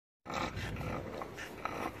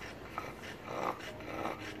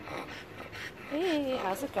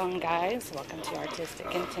How's it going, guys? Welcome to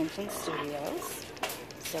Artistic Intention Studios.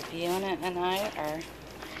 So Fiona and I are,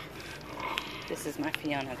 this is my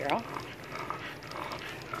Fiona girl.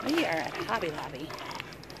 We are at Hobby Lobby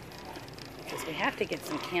because we have to get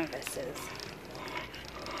some canvases.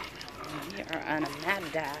 And we are on a mad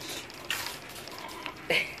dash.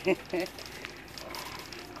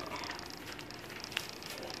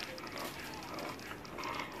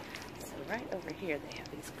 So right over here they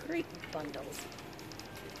have these great bundles.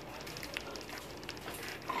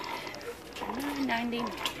 $9.99.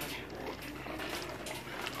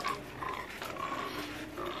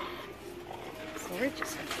 So we're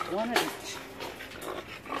just going to do one of each.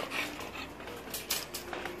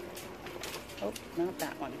 Oh, not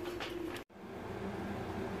that one.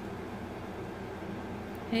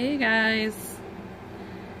 Hey guys.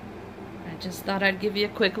 I just thought I'd give you a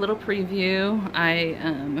quick little preview. I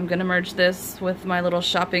am going to merge this with my little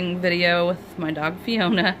shopping video with my dog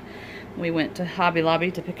Fiona. We went to Hobby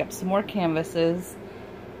Lobby to pick up some more canvases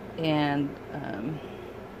and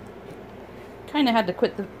kind of had to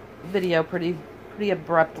quit the video pretty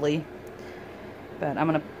abruptly, but I'm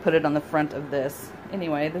gonna put it on the front of this.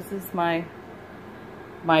 Anyway, this is my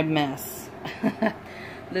mess.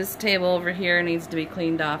 This table over here needs to be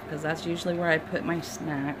cleaned off because that's usually where I put my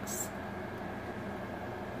snacks.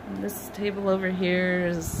 And this table over here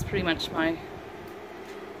is pretty much my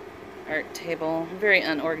art table. Very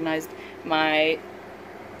unorganized. My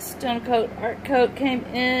stone coat art coat came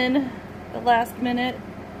in the last minute.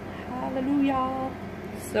 Hallelujah.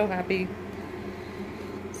 So happy.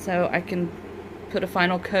 So I can put a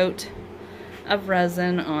final coat of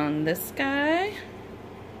resin on this guy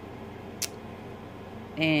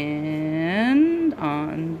and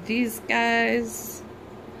on these guys,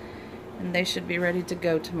 and they should be ready to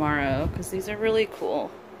go tomorrow because these are really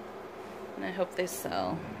cool and I hope they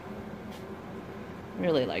sell.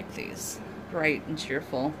 Really like these, bright and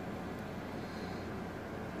cheerful.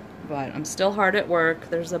 But I'm still hard at work.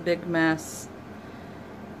 There's a big mess.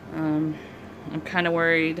 I'm kind of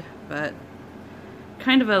worried, but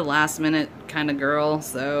kind of a last minute kind of girl,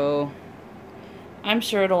 so I'm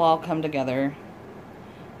sure it'll all come together.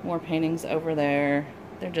 More paintings over there.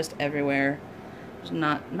 They're just everywhere. There's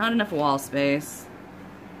not enough wall space.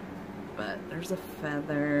 But there's a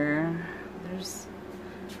feather. There's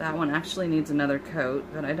that one actually needs another coat,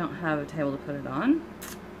 but I don't have a table to put it on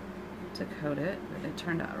to coat it, but it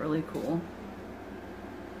turned out really cool.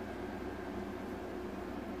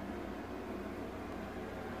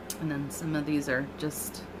 And then some of these are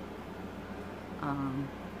just,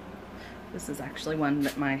 this is actually one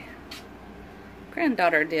that my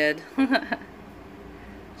granddaughter did.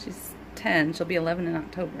 She's 10, she'll be 11 in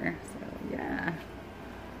October, so yeah.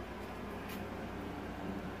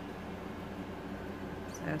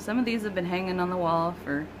 So some of these have been hanging on the wall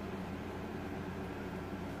for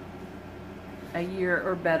a year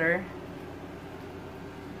or better.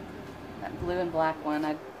 That blue and black one,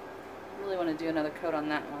 I really want to do another coat on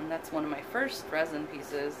that one. That's one of my first resin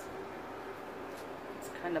pieces.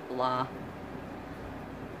 It's kind of blah.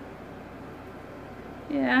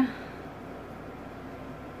 Yeah.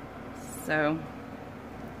 So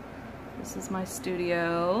this is my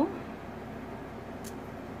studio.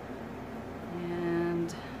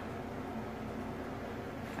 And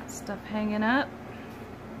got stuff hanging up,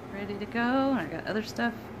 ready to go. I got other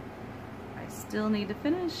stuff I still need to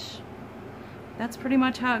finish. That's pretty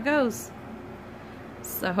much how it goes.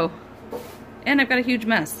 So, and I've got a huge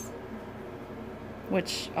mess,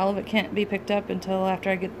 which all of it can't be picked up until after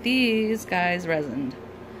I get these guys resined.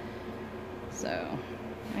 So,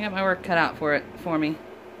 I got my work cut out for me.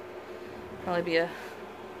 Probably be a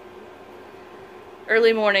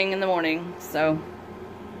early morning in the morning. So,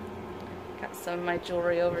 got some of my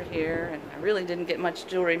jewelry over here, and I really didn't get much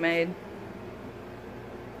jewelry made.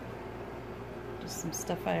 Just some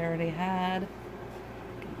stuff I already had.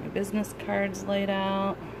 Got my business cards laid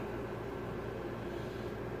out.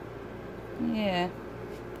 Yeah.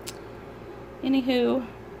 Anywho,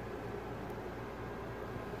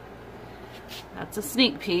 that's a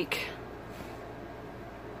sneak peek.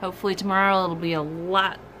 Hopefully tomorrow it'll be a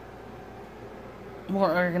lot more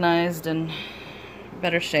organized and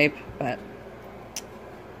better shape, but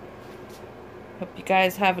hope you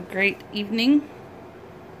guys have a great evening.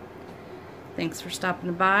 Thanks for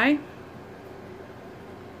stopping by.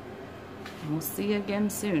 And we'll see you again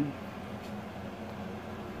soon.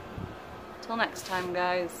 Till next time,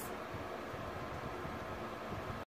 guys.